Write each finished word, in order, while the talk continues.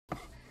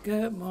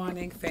Good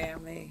morning,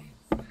 family.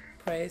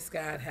 Praise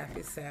God.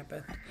 Happy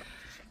Sabbath.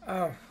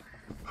 Oh,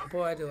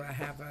 boy, do I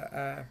have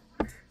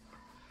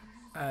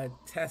a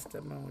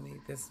testimony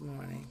this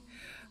morning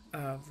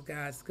of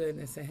God's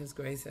goodness and His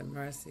grace and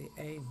mercy.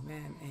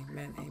 Amen,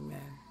 amen,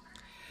 amen.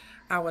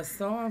 Our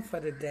song for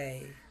the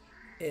day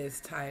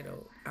is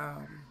titled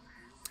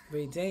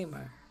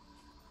Redeemer.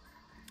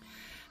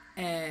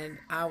 And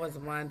I was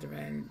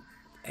wondering,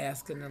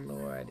 asking the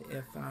Lord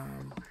if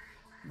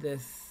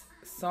this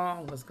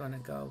song was going to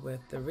go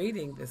with the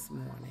reading this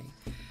morning.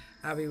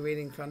 I'll be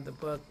reading from the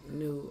book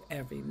New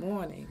Every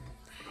Morning.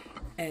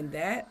 And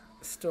that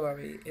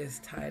story is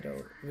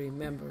titled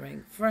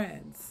Remembering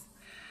Friends.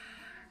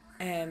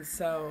 And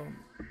so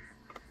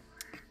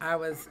I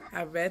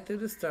read through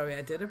the story.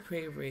 I did a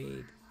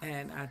pre-read,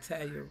 and I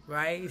tell you,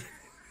 right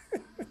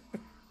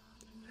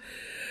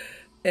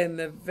in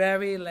the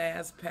very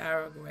last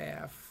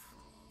paragraph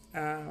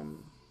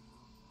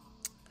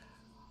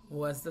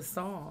was the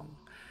song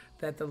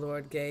that the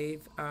Lord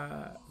gave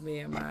me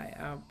and my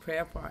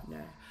prayer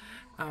partner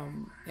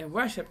in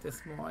worship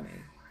this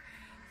morning.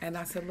 And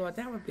I said, Lord,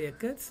 that would be a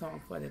good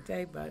song for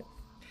today, but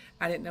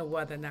I didn't know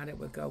whether or not it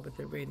would go with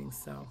the reading.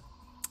 So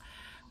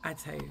I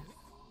tell you,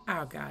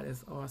 our God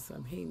is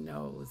awesome. He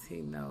knows. He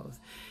knows.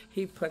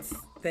 He puts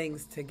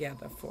things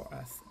together for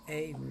us.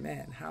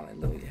 Amen.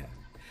 Hallelujah.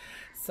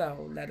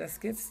 So let us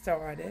get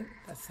started.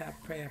 Let's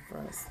have prayer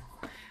first.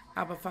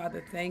 Our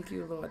Father, thank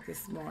you, Lord,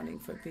 this morning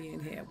for being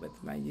here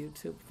with my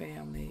YouTube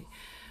family,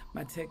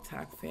 my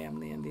TikTok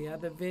family, and the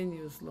other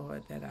venues,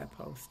 Lord, that I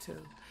post to,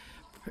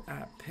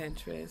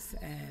 Pinterest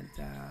and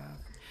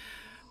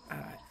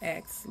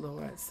X,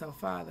 Lord. So,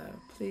 Father,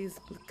 please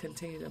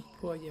continue to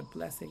pour your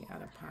blessing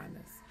out upon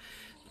us.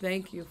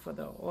 Thank you for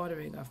the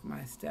ordering of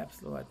my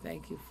steps, Lord.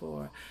 Thank you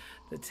for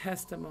the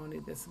testimony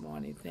this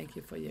morning. Thank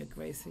you for your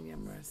grace and your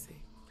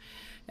mercy.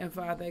 And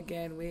Father,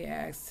 again, we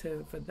ask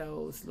for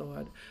those,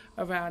 Lord,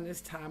 around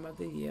this time of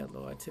the year,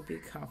 Lord, to be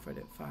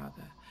comforted,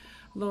 Father.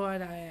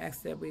 Lord, I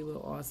ask that we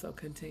will also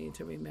continue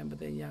to remember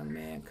the young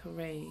man,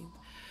 Kareem,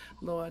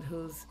 Lord,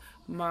 whose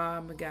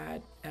mom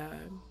got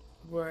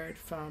word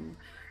from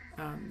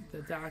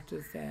the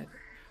doctors that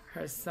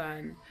her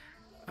son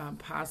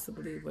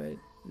possibly would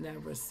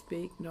never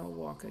speak nor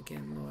walk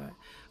again, Lord.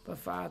 But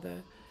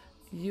Father,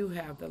 you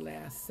have the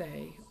last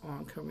say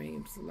on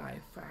Kareem's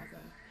life,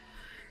 Father.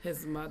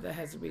 His mother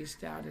has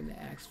reached out and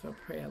asked for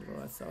prayer,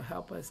 Lord. So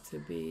help us to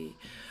be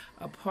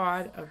a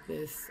part of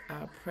this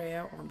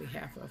prayer on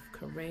behalf of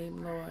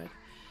Kareem, Lord,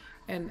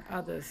 and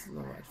others,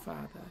 Lord,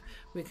 Father.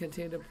 We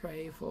continue to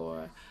pray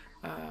for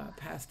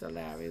Pastor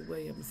Larry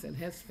Williams and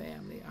his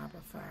family,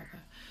 Abba,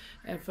 Father,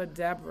 and for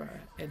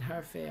Deborah and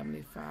her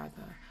family,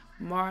 Father,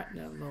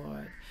 Martina,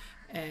 Lord,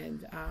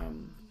 and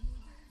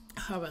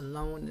her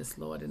aloneness,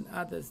 Lord, and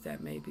others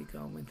that may be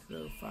going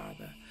through,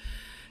 Father.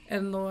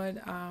 And Lord,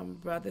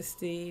 Brother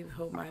Steve,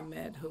 whom I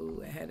met,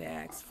 who had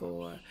asked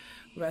for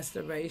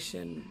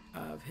restoration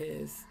of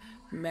his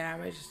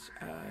marriage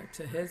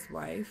to his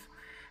wife.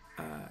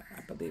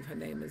 I believe her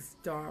name is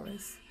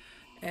Doris.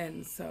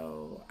 And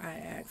so I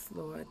ask,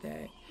 Lord,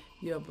 that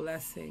your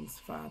blessings,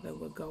 Father,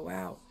 would go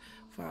out,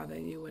 Father,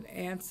 and you would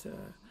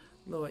answer,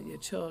 Lord, your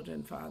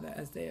children, Father,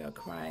 as they are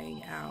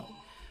crying out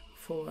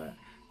for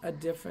a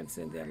difference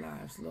in their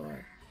lives,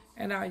 Lord.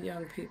 And our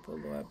young people,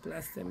 Lord,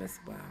 bless them as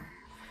well.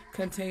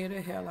 Continue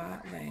to heal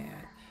our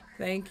land.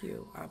 Thank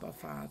you, Abba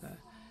Father.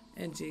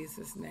 In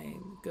Jesus'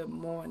 name, good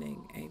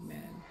morning.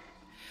 Amen.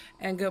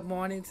 And good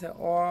morning to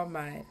all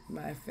my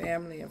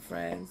family and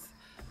friends.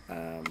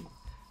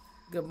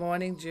 Good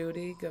morning,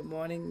 Judy. Good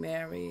morning,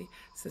 Mary,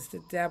 Sister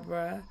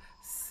Deborah,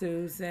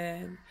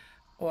 Susan,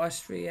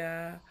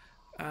 Austria,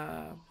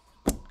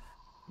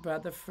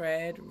 Brother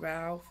Fred,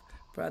 Ralph,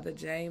 Brother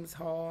James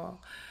Hall.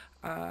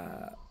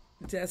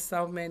 Just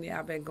so many.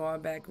 I've been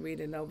going back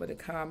reading over the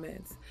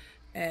comments.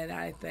 And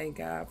I thank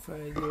God for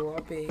you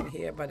all being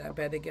here, but I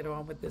better get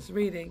on with this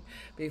reading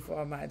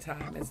before my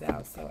time is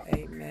out. So,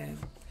 amen.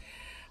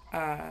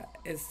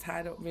 It's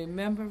titled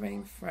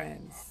Remembering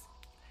Friends.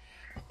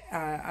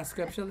 Our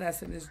scripture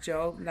lesson is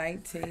Job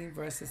 19,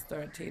 verses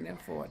 13 and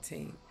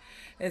 14.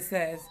 It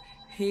says,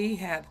 He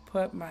hath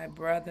put my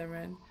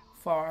brethren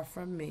far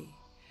from me,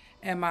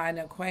 and mine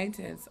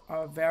acquaintance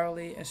are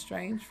verily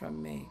estranged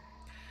from me.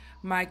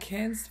 My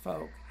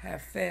kinsfolk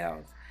have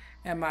failed,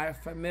 and my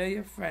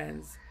familiar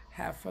friends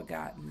have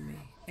forgotten me.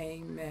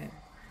 Amen.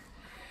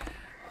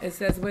 It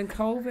says, when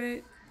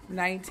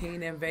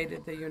COVID-19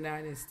 invaded the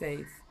United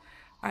States,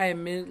 I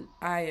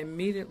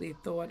immediately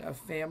thought of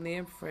family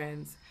and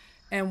friends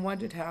and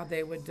wondered how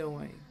they were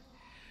doing.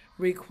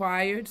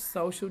 Required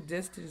social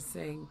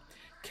distancing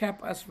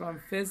kept us from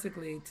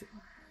physically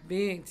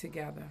being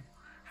together.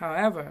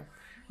 However,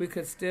 we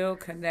could still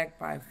connect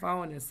by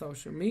phone and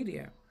social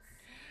media.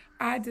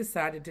 I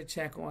decided to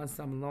check on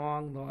some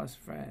long-lost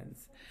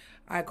friends.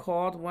 I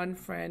called one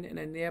friend in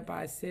a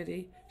nearby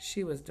city.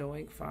 She was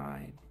doing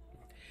fine.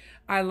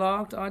 I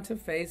logged onto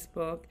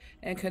Facebook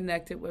and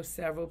connected with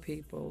several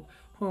people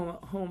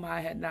whom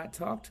I had not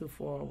talked to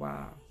for a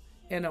while.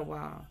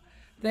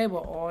 They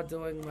were all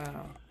doing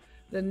well.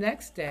 The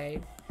next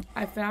day,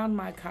 I found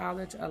my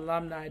college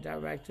alumni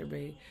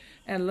directory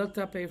and looked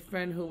up a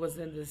friend who was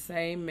in the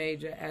same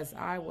major as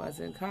I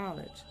was in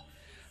college.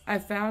 I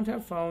found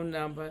her phone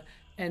number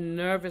and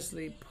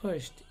nervously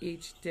pushed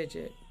each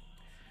digit.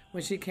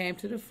 When she came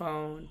to the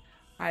phone,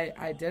 I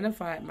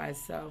identified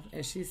myself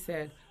and she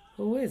said,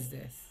 "Who is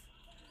this?"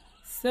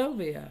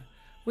 "Sylvia.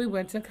 We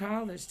went to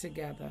college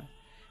together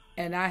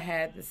and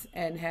had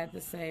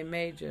the same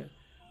major.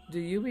 Do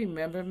you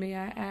remember me?"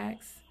 I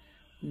asked.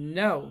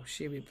 "No,"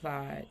 she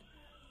replied.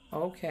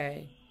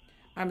 "Okay.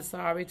 I'm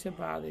sorry to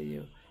bother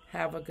you.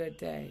 Have a good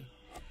day."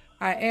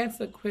 I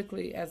answered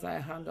quickly as I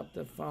hung up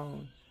the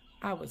phone.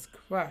 I was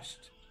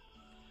crushed.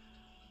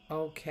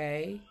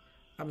 "Okay.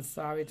 I'm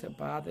sorry to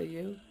bother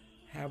you.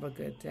 Have a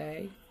good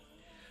day."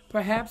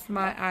 Perhaps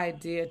my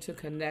idea to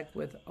connect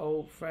with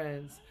old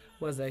friends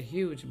was a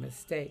huge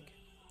mistake.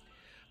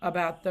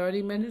 About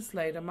 30 minutes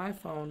later, my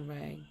phone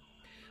rang.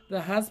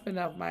 The husband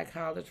of my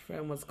college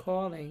friend was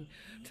calling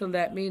to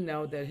let me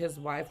know that his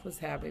wife was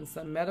having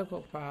some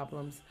medical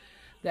problems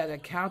that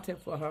accounted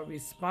for her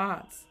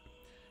responses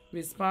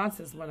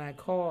when I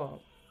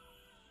called.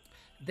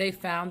 They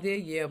found their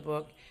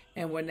yearbook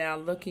and were now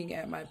looking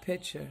at my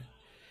picture.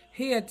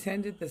 He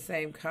attended the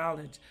same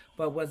college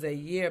but was a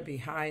year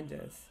behind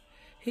us.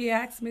 He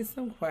asked me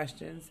some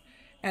questions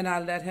and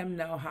I let him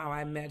know how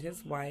I met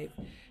his wife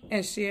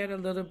and shared a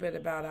little bit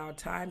about our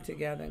time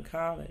together in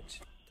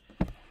college.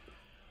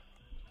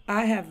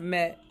 I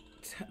admitted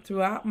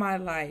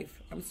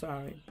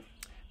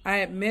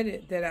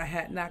that I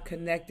had not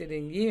connected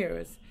in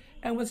years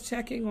and was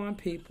checking on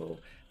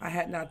people I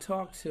had not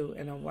talked to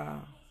in a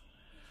while.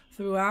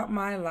 Throughout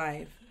my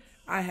life,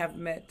 I have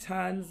met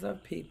tons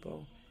of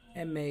people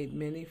and made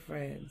many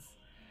friends.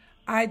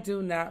 I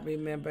do not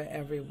remember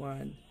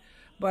everyone,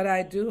 but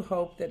I do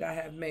hope that I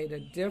have made a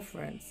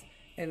difference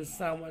in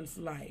someone's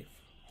life.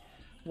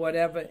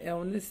 Whatever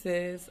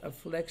illnesses,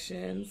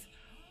 afflictions,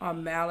 or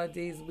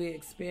maladies we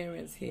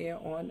experience here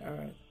on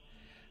earth,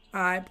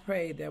 I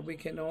pray that we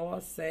can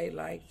all say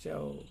like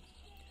Job,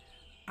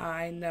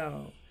 "I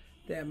know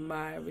that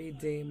my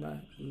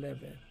Redeemer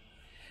liveth,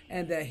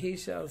 and that he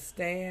shall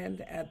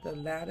stand at the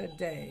latter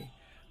day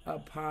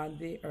upon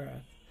the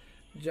earth."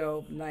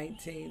 Job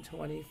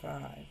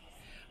 19:25.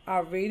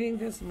 Our reading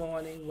this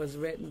morning was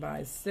written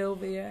by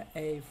Sylvia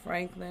A.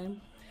 Franklin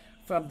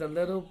from the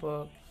little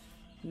book,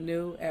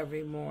 New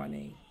Every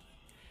Morning.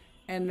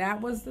 And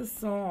that was the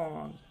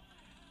song,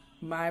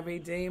 "My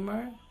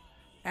Redeemer,"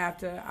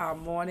 after our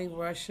morning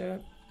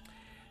worship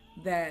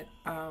that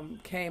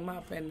came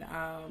up, and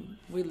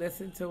we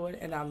listened to it,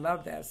 and I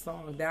love that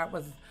song. That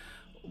was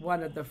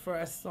one of the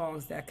first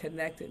songs that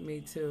connected me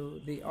to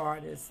the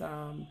artist,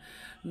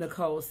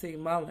 NICOLE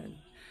MULLEN.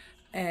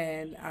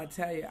 And I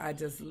tell you, I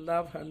just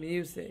love her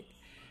music.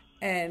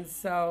 And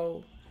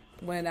so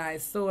when I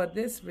saw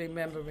this,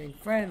 Remembering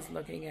Friends,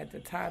 looking at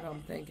the title,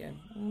 I'm thinking,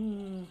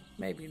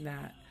 maybe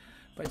not.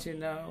 But you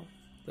know,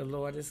 the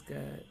Lord is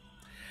good.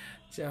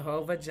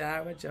 Jehovah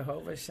Jireh,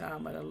 Jehovah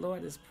Shammah, the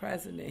Lord is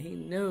present, and He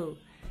knew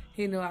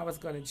I was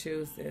going to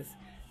choose this.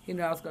 He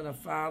knew I was going to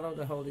follow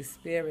the Holy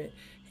Spirit.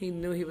 He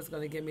knew He was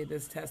going to give me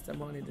this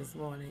testimony this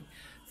morning.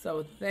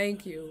 So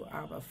thank you,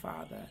 Abba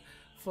Father,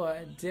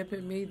 for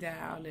dipping me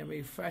down and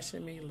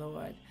refreshing me,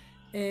 Lord,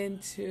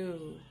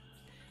 into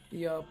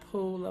your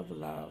pool of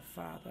love,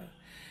 Father.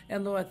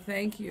 And Lord,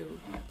 thank you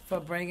for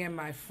bringing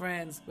my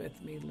friends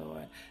with me,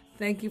 Lord.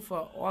 Thank you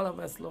for all of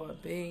us,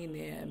 Lord, being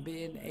there and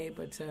being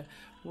able to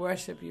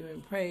worship you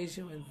and praise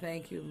you. And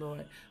thank you,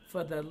 Lord,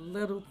 for the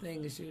little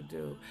things you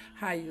do,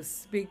 how you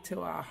speak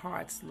to our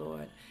hearts,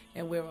 Lord,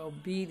 and we're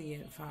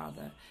obedient,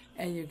 Father,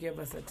 and you give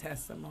us a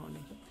testimony.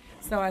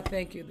 So I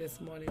thank you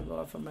this morning,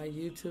 Lord, for my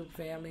YouTube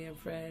family and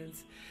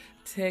friends,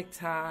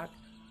 TikTok,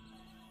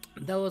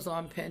 those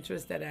on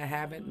Pinterest that I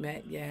haven't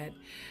met yet,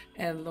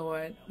 and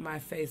Lord, my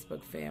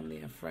Facebook family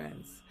and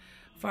friends.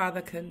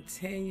 Father,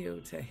 continue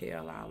to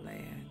heal our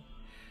land.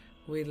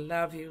 We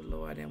love you,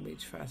 Lord, and we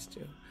trust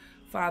you.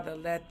 Father,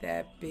 let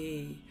that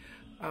be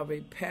a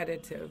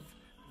repetitive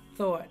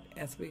thought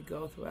as we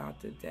go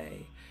throughout the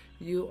day.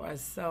 You are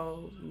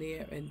so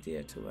near and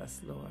dear to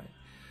us, Lord.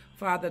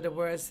 Father, the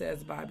word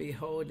says by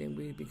beholding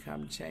we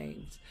become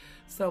changed.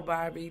 So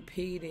by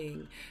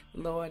repeating,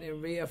 Lord,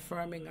 and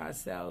reaffirming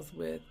ourselves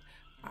with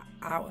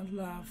our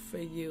love for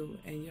you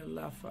and your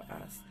love for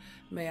us,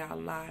 may our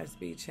lives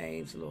be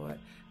changed, Lord,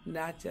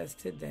 not just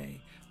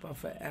today, but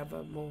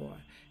forevermore,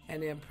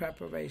 and in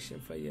preparation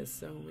for your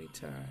soon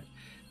return.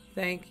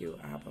 Thank you,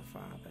 Abba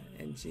Father.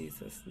 In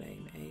Jesus'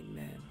 name,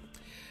 amen.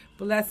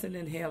 Blessing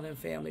and healing,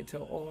 family, to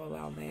all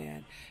our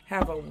land.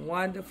 Have a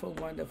wonderful,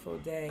 wonderful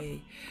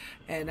day.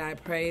 And I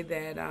pray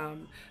that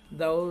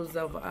those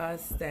of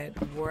us that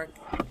work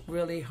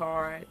really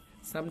hard,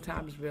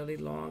 sometimes really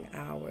long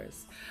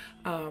hours,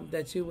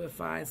 that you will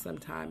find some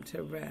time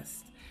to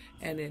rest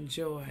and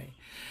enjoy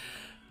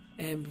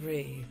and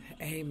breathe.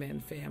 Amen,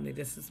 family.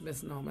 This is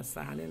Miss Norma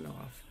signing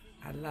off.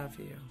 I love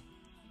you.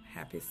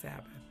 Happy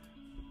Sabbath.